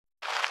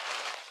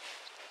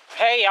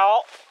Hey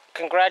y'all,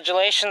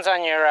 congratulations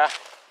on your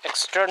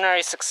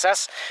extraordinary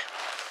success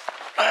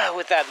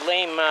with that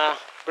lame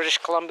British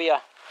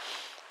Columbia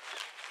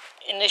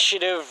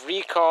initiative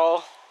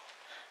recall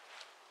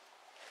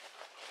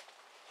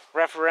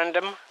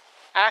referendum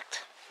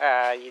act.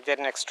 You did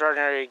an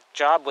extraordinary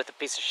job with a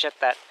piece of shit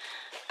that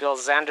Bill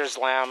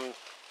Zanderslam,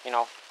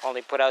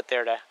 only put out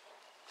there to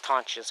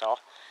taunt you all.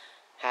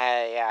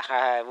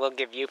 Yeah, we'll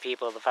give you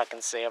people the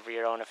fucking say over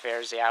your own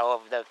affairs. Yeah,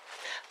 over the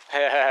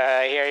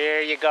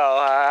here you go.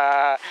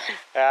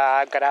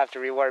 I'm gonna have to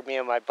reward me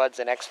and my buds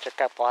an extra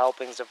couple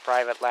helpings of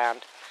private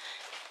land.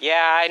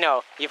 Yeah, I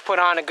know. You've put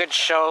on a good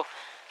show,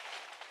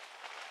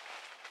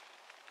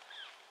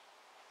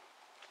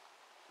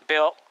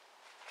 Bill.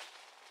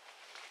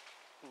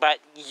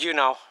 But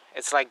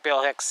it's like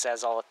Bill Hicks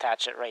says. I'll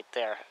attach it right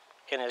there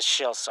in his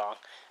shill song.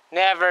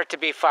 Never to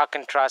be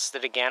fucking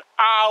trusted again.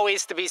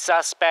 Always to be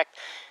suspect.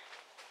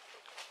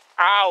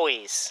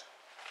 Always.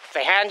 If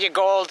they hand you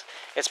gold,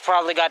 it's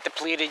probably got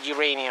depleted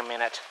uranium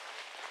in it.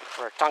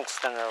 Or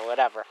tungsten or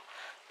whatever.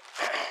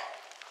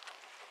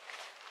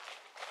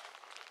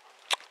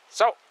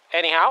 So,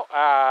 anyhow,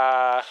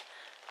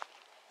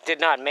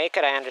 did not make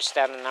it. I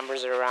understand the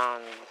numbers are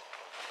around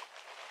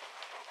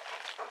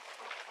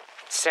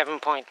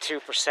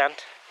 7.2%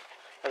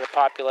 of the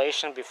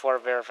population before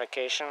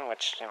verification,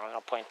 which,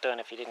 no point doing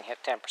if you didn't hit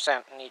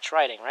 10% in each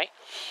riding, right?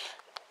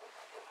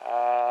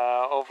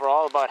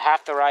 Overall, about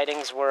half the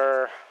ridings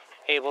were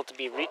able to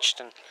be reached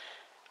and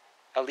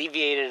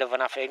alleviated of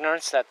enough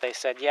ignorance that they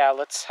said, yeah,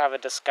 let's have a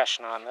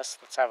discussion on this.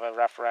 Let's have a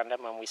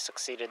referendum, and we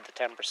succeeded the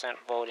 10%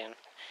 vote in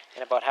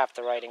about half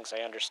the ridings,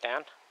 I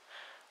understand,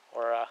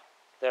 or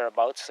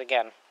thereabouts.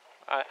 Again,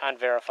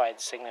 unverified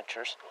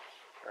signatures,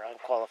 or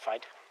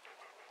unqualified.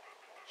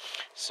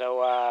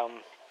 So,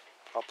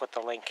 I'll put the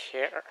link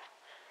here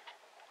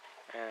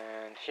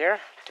and here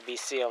to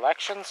BC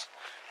elections,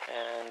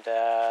 and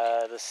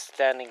the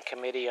standing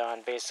committee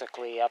on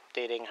basically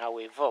updating how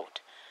we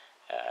vote,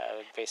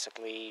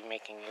 basically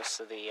making use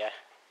of the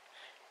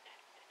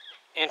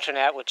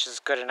internet, which is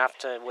good enough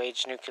to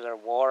wage nuclear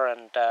war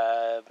and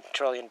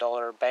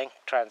trillion-dollar bank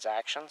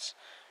transactions.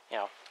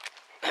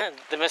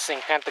 The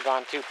missing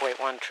Pentagon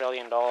 $2.1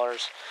 trillion on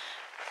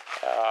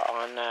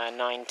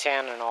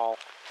 9/10 and all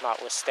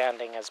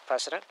notwithstanding as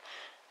precedent.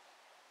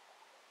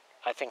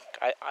 I think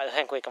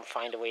we can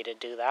find a way to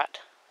do that.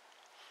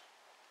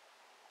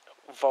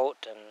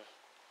 Vote and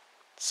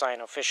sign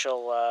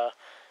official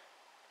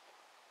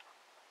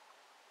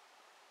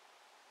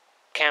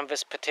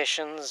canvas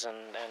petitions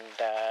and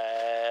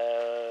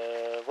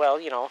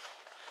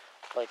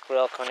like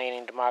real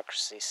Canadian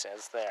democracy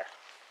says there.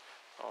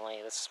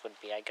 Only this would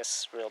be, I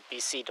guess, real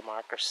BC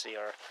democracy,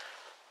 or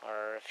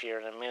if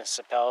you're in a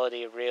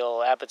municipality,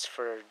 real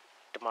Abbotsford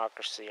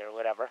democracy or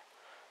whatever.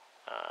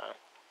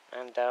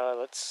 And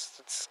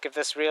let's give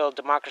this real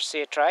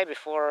democracy a try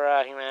before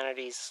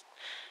humanity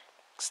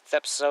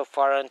steps so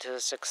far into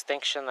its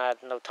extinction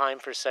that no time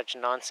for such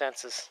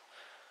nonsense as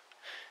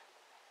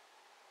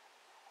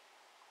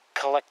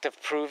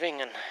collective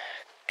proving and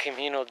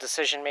communal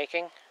decision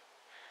making.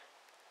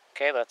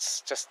 Okay,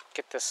 let's just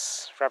get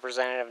this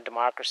representative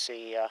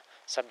democracy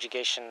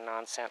subjugation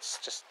nonsense.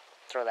 Just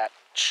throw that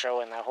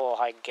show and that whole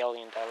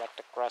Hegelian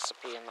dialectic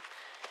recipe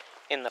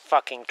in the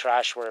fucking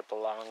trash where it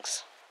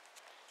belongs.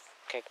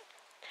 Okay,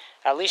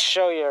 at least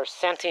show you're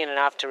sentient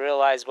enough to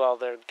realize, well,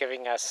 they're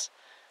giving us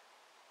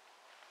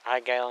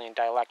Hegelian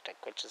dialectic,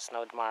 which is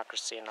no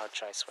democracy and no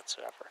choice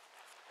whatsoever.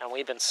 And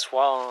we've been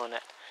swallowing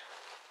it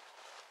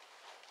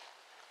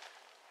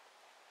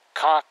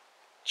cock,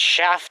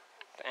 shaft,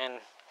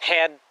 and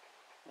head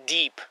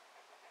deep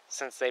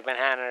since they've been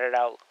handing it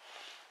out.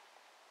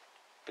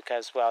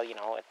 Because, well,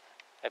 it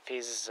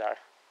appeases our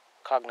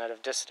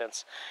cognitive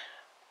dissonance.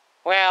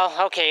 Well,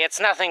 okay, it's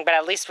nothing, but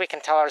at least we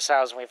can tell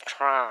ourselves we've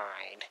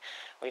tried.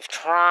 We've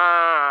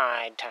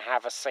tried to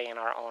have a say in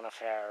our own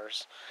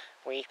affairs.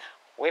 We've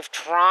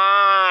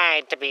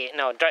tried to be...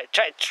 No,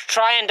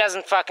 trying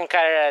doesn't fucking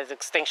cut it at the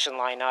extinction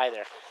line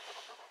either.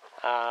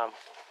 I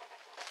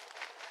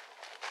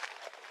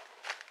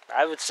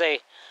would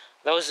say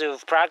those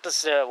who've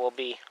practiced it will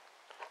be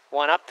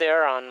one up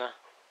there on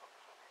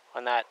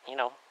that, you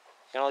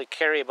can only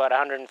carry about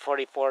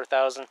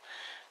 144,000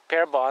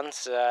 pair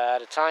bonds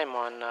at a time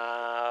on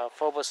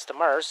Phobos to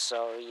Mars,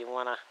 so you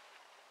want to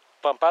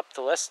bump up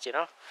the list,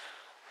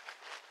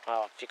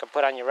 Well, if you can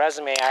put on your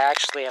resume, I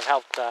actually have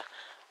helped a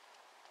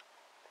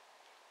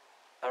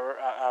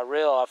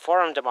real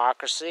forum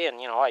democracy, and,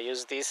 I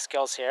use these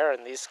skills here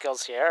and these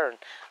skills here, and,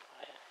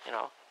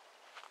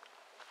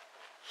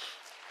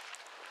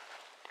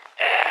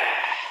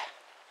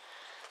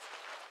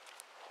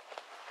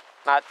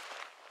 not,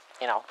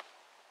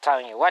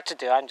 telling you what to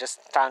do. I'm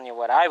just telling you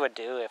what I would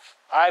do if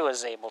I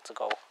was able to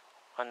go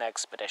on the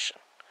expedition.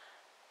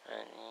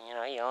 And,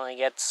 you only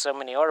get so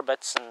many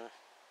orbits and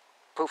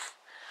poof.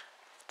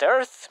 The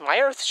Earth, my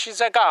Earth, she's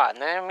a gone.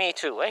 Me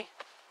too, eh?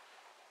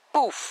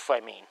 Poof,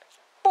 I mean.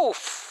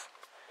 Poof.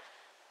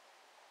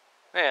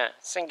 Yeah,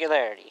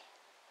 singularity.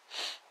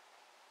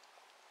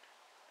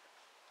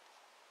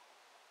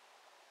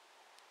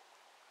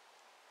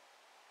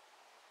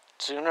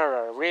 sooner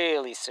or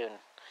really soon,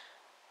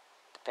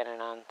 depending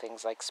on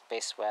things like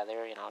space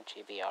weather, you know,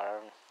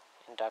 GBR, and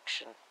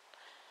induction,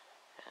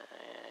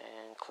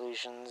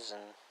 inclusions,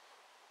 and,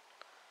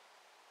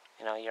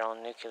 you know, your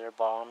own nuclear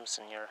bombs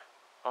and your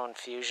own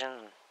fusion.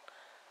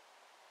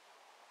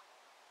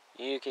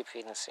 You keep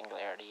feeding the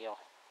singularity,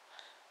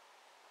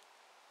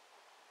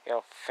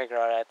 you'll figure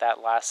out at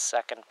that last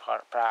second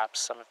part,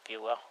 perhaps some of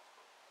you will.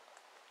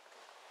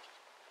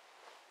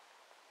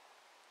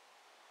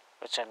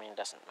 Which, I mean,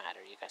 doesn't matter.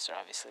 You guys are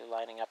obviously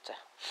lining up to,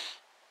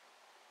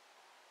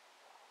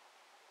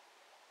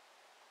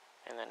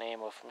 in the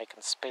name of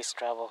making space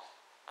travel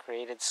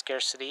created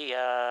scarcity,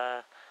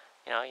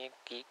 you know,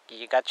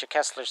 you got your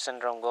Kessler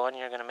syndrome going.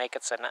 You're going to make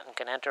it so nothing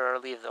can enter or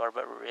leave the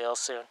orbit real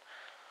soon.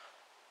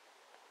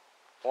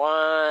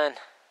 One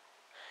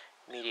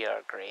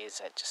meteor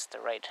graze at just the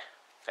right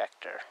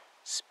vector,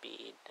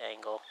 speed,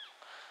 angle.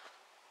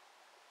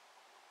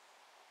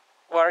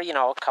 Or, you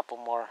know, a couple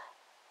more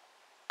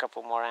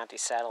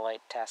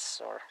anti-satellite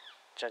tests or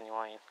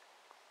genuine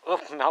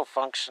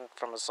malfunction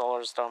from a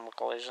solar storm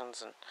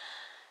collisions, and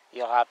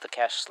you'll have the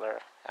Kessler.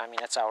 I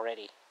mean, it's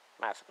already,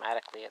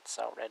 mathematically, it's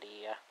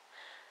already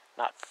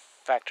not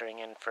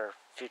factoring in for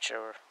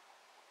future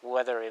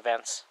weather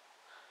events.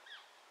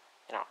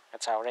 You know,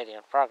 it's already in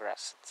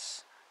progress.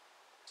 It's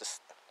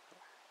just...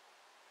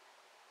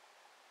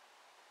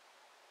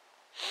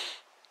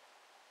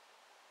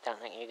 don't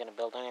think you're going to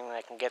build anything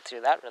that can get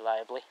through that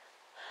reliably.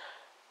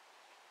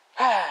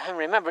 And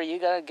remember, you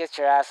got to get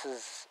your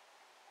asses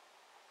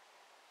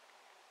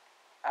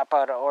up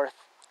out of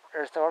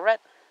Earth orbit,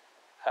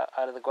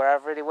 out of the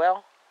gravity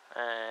well,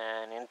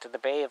 and into the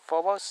Bay of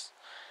Phobos,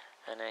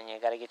 and then you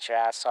got to get your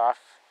ass off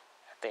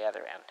at the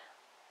other end.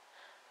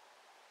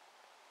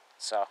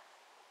 So,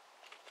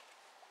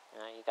 you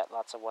know, you got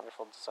lots of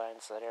wonderful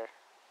designs that are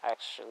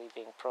actually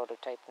being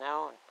prototyped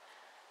now, and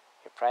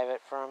your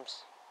private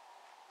firms.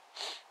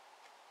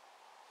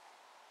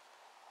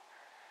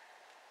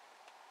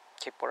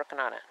 Keep working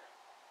on it.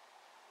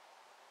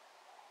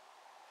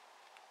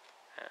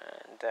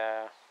 And,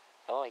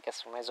 well, I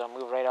guess we might as well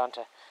move right on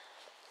to... Man,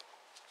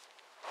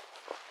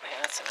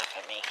 that's enough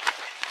of me.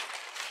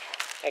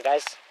 Hey,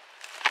 guys.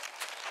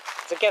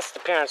 It's a guest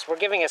appearance. We're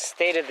giving a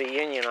State of the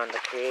Union on the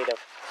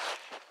Creative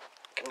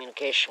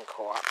Communication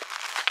Co-op.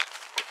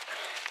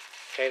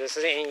 Okay, this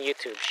isn't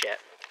YouTube shit,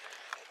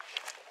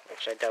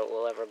 which I doubt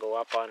will ever go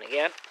up on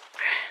again.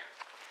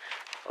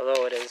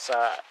 Although it is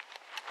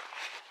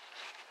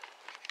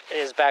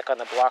back on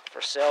the block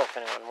for sale if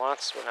anyone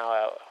wants. We're now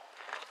out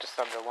just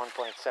under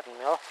 1.7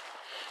 mil.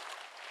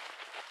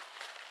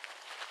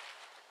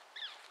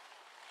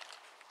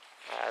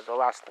 The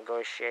last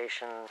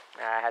negotiation,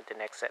 I had to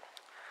nix it.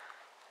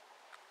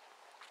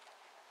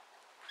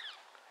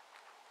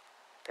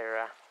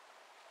 Their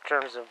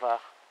terms of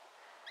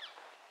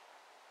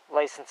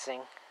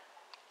licensing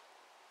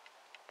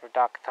for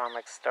Doc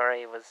Atomic's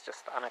story was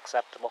just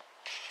unacceptable.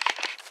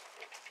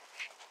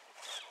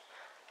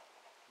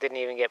 Didn't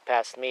even get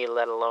past me,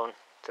 let alone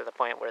to the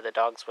point where the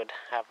dogs would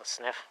have a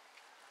sniff.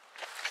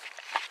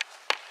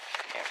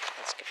 Here,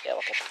 let's give you a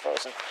look at the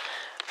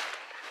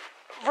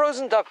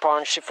frozen duck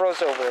pond. She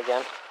froze over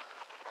again.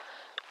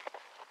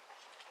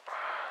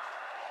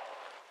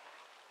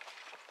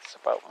 It's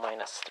about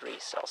 -3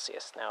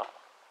 Celsius now.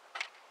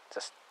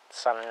 Just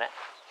sun in it.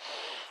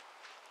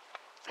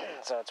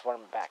 So it's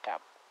warming back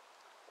up.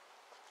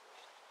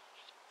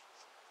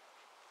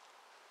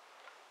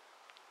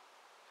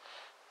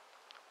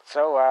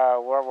 So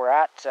where we're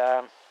at,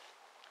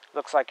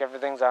 looks like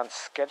everything's on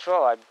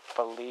schedule. I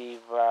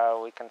believe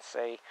we can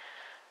say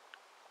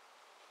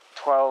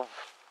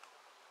 12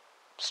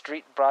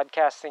 street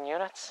broadcasting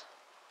units.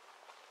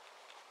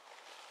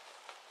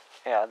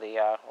 Yeah,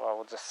 well,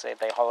 we'll just say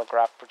the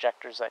holograph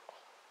projectors that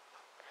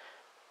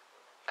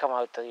come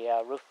out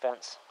the roof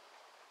vents.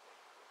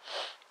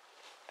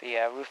 The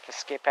roof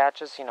escape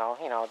hatches, you know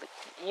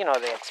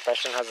the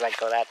expression. How's that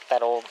go?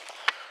 That old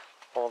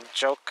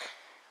joke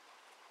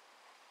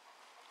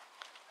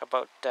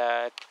about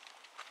they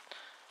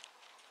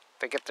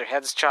get their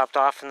heads chopped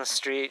off in the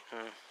street,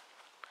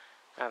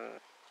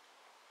 and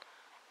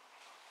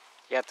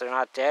yet they're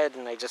not dead,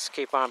 and they just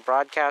keep on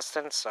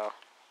broadcasting. So,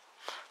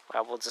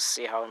 well, we'll just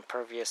see how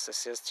impervious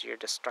this is to your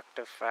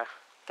destructive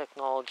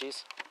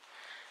technologies.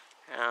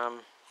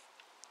 You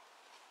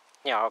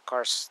know, of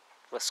course,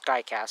 with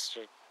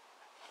Skycast,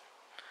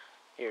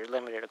 you're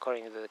limited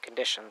according to the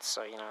conditions.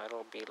 So, you know,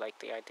 it'll be like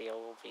the ideal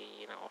will be,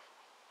 you know,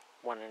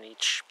 one in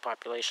each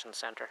population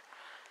center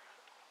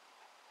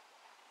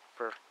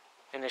for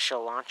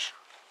initial launch.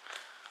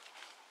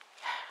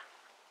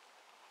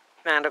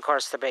 And of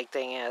course, the big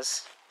thing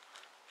is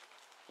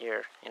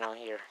your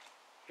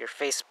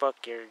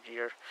Facebook,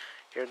 your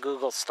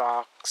Google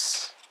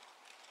stocks.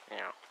 You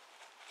know,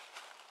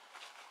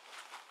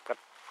 what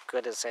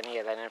good is any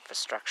of that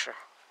infrastructure?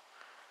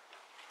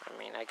 I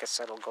mean, I guess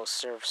that'll go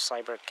serve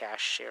cyber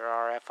cache, your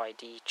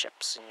RFID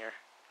chips in your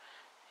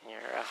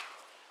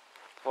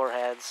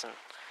foreheads and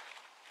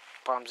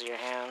palms of your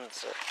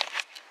hands,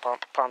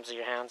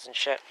 and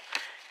shit.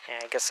 Yeah,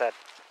 I guess that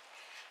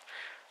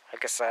I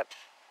guess that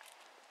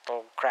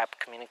bull crap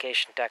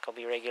communication tech will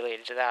be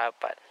regulated to that,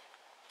 but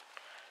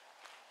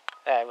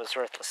it was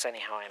worthless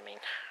anyhow. I mean,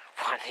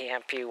 one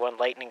EMP, one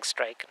lightning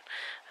strike,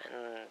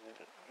 and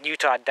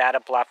Utah data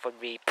bluff would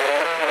be.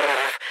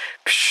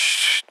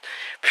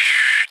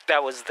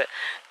 That was the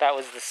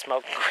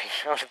smoke going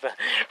out of the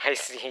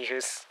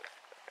ICUs.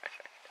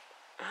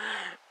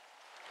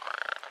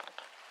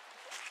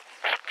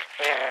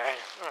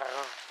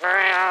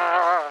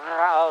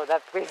 Oh,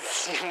 that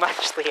breathes too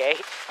muchly, eh?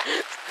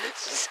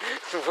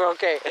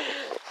 Okay,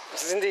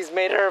 Cindy's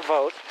made her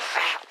vote.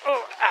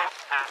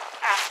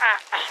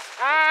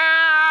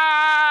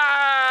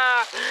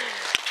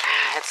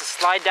 It's a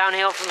slide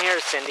downhill from here,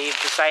 Cindy.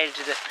 You've decided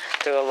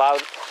to allow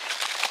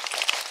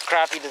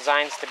crappy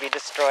designs to be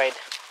destroyed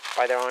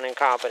by their own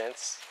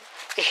incompetence.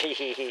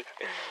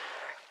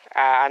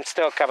 I'm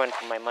still coming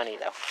for my money,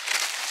 though.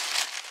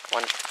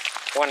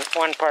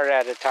 One part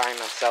at a time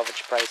on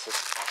salvage prices.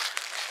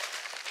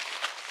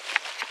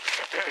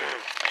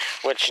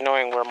 Which,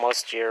 knowing where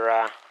most of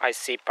your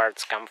IC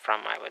parts come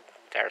from, I would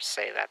dare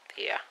say that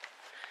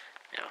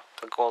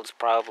the gold's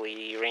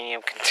probably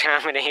uranium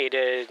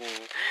contaminated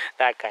and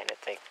that kind of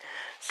thing.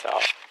 So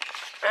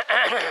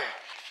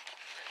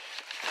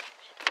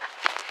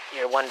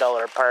your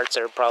 $1 parts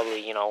are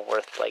probably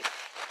worth like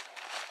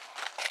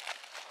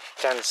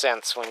 10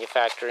 cents when you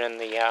factor in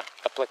the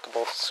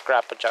applicable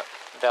scrap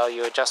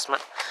value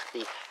adjustment,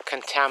 the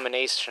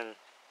contamination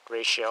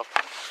ratio.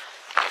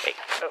 Wait.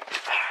 Oh.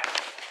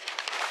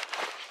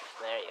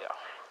 There you go.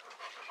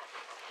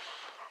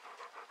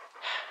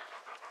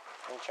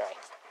 Let me try.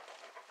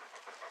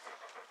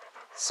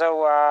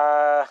 So,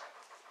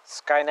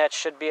 Skynet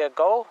should be a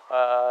go,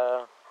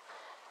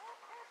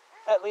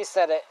 at least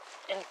at an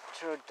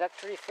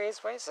introductory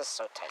phase. Why is this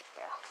so tight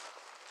there?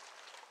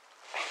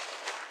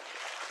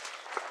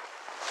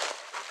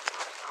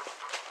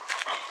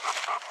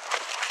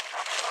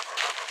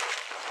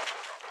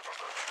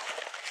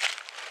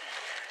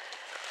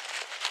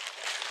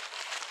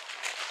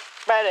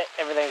 But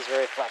everything's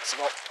very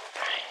flexible.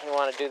 You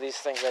want to do these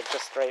things at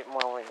just the right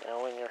moment,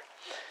 when you're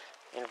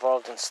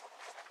involved in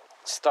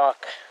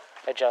stock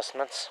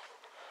adjustments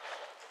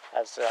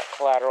as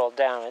collateral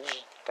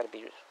damage. Got to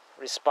be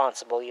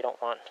responsible. You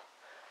don't want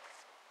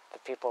the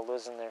people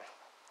losing their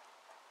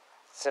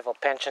civil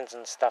pensions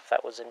and stuff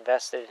that was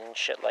invested in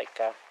shit like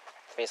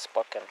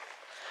Facebook and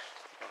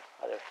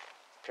other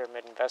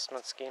pyramid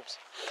investment schemes,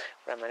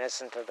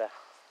 reminiscent of the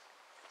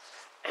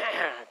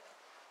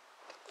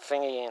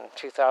thingy in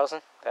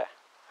 2000, the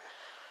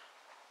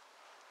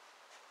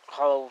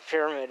hollow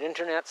pyramid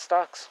internet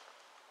stocks.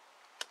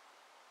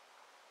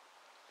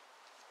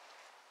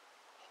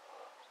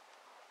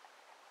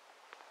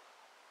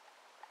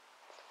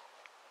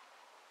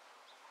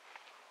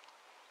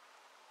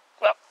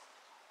 Well,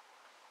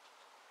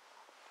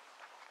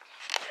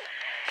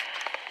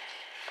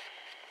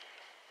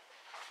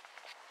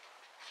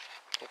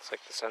 looks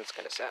like the sun's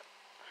gonna set.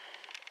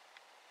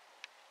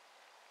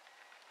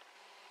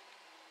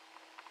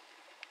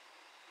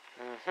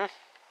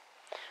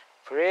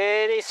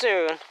 Pretty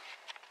soon.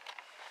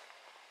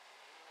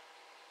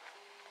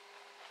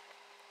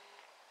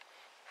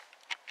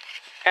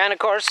 And of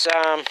course,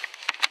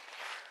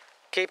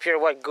 keep your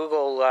what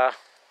Google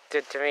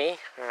did to me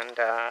and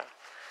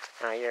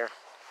your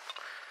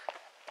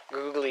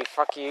googly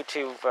fuck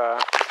YouTube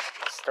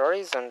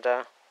stories, and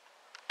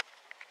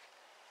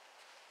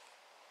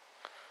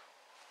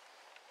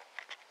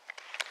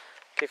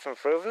keep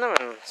improving them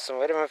and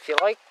submit them if you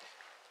like.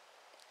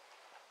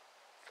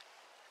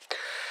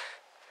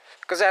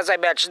 Because as I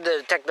mentioned,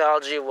 the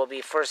technology will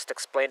be first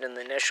explained in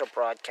the initial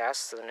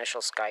broadcasts, the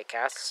initial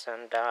skycasts,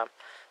 and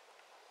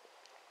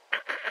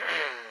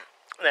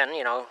then,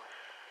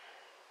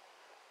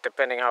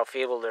 depending how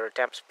feeble their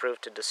attempts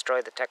prove to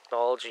destroy the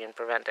technology and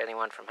prevent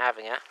anyone from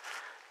having it,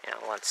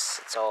 once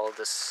it's all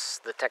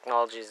the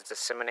technology is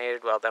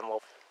disseminated, well, then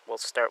we'll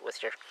start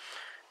with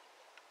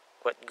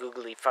what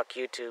googly fuck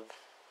YouTube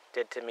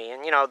did to me.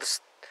 And the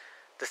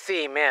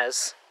theme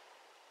is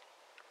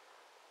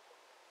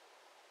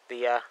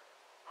the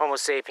Homo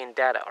sapien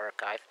data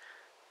archive,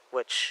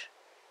 which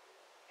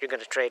you're going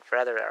to trade for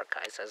other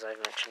archives, as I've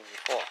mentioned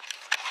before.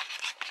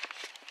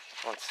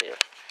 Once your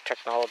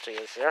technology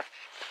is there,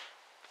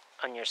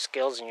 on your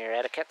skills and your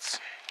etiquettes,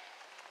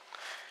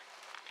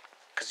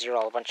 because you're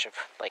all a bunch of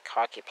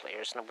hockey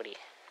players. Nobody,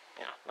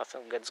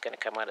 nothing good's going to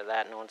come out of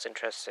that. No one's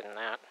interested in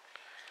that.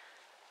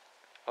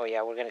 Oh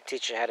yeah, we're going to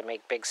teach you how to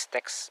make big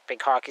sticks,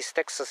 big hockey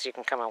sticks, so you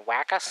can come and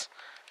whack us.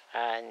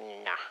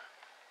 Nah.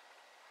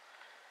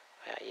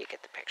 Well, you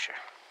get the picture.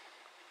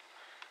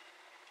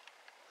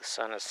 The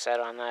sun is set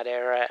on that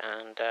era,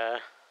 and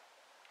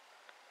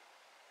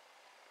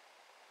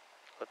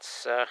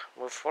let's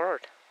move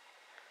forward.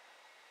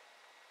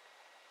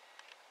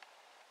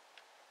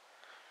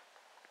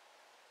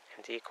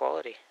 Into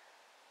equality.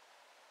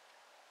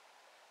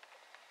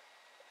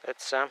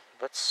 Let's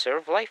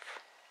serve life.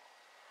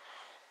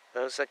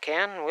 Those that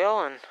can will,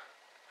 and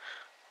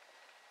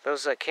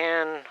those that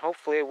can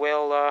hopefully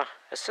will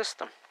assist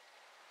them.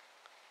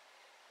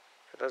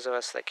 For those of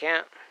us that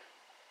can't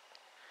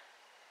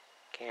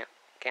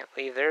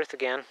leave the earth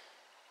again.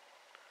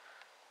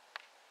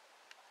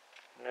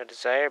 No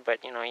desire,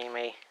 but you know, you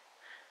may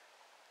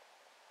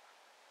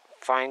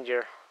find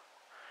your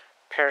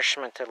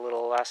perishment a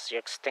little less, your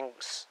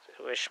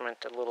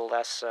extinguishment a little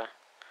less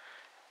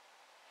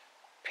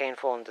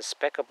painful and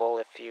despicable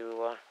if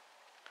you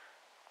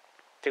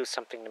do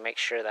something to make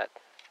sure that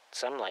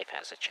some life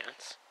has a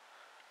chance.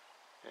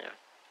 Yeah.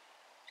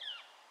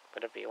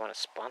 Whatever you want to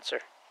sponsor.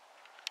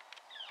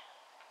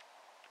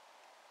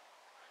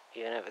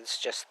 Even if it's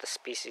just the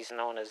species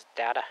known as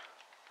data,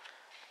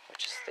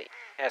 which is the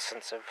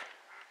essence of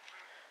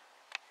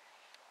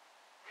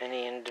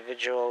any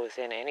individual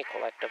within any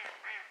collective.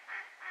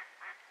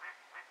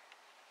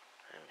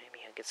 And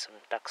maybe I'll get some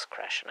ducks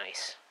crashing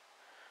ice.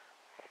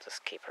 We'll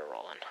just keep her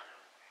rolling.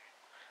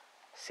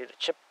 See,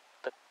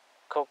 the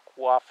coke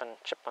waff and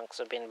chipmunks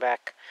have been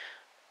back.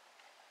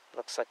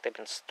 Looks like they've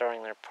been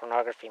storing their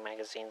pornography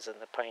magazines in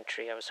the pine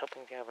tree. I was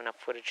hoping to have enough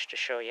footage to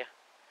show you,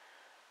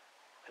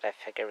 but I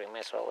figure we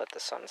might as well let the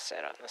sun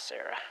set on this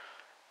era.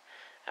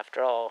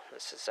 After all,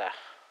 this is a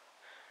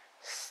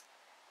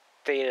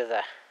state of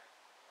the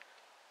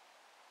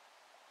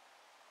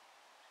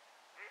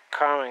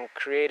common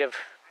creative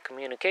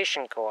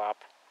communication co-op,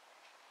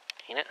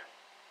 ain't it?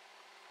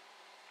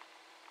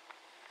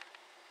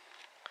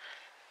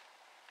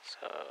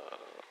 So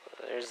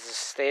there's the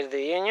State of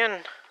the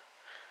Union.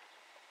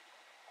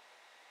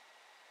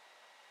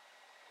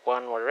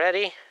 1, we're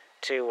ready.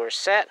 2, we're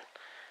set.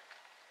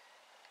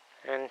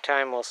 And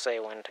time will say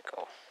when to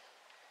go.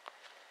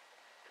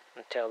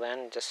 Until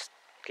then, just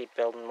keep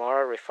building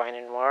more,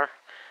 refining more,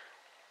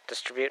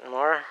 distributing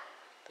more.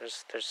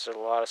 There's a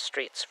lot of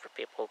streets for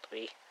people to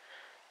be,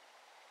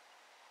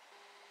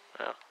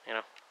 well, you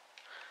know,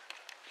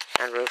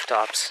 and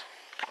rooftops.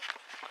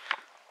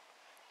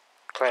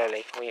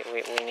 Clearly, we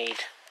need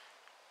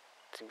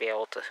to be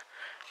able to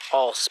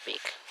all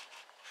speak.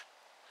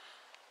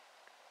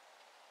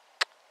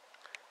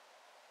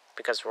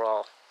 Because we're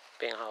all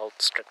being held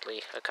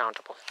strictly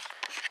accountable.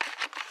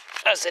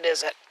 As it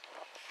is at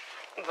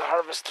the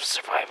harvest of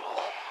survival.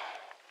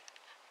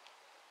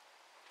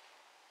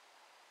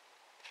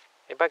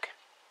 Hey, bug.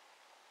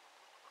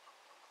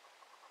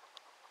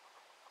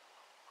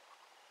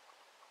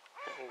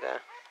 And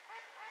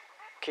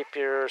keep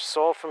your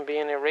soul from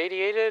being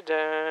irradiated,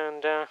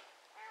 and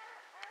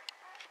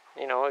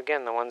you know,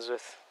 again, the ones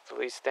with the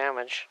least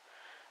damage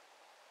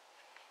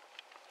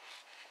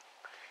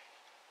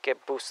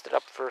get boosted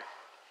up for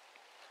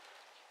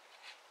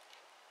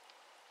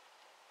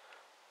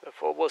the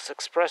Phobos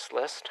Express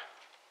list.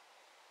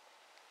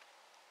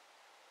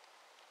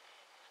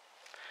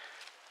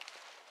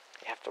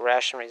 You have to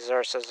ration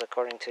resources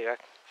according to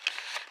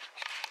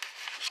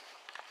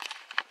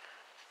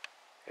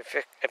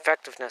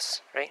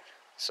effectiveness, right?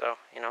 So,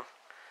 you know,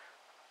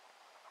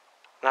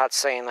 not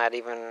saying that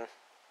even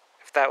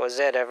if that was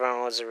it,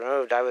 everyone was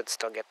removed, I would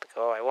still get to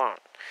go. I won't.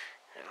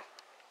 You know,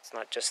 it's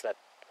not just that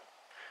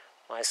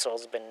my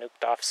soul's been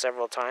nuked off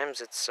several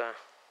times. It's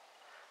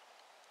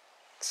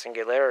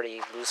singularity.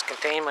 You lose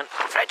containment.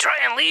 If I try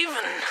and leave,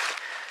 and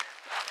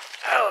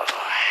oh,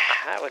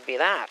 that would be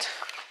that.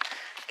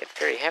 Get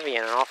very heavy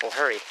in an awful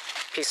hurry.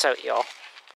 Peace out, y'all.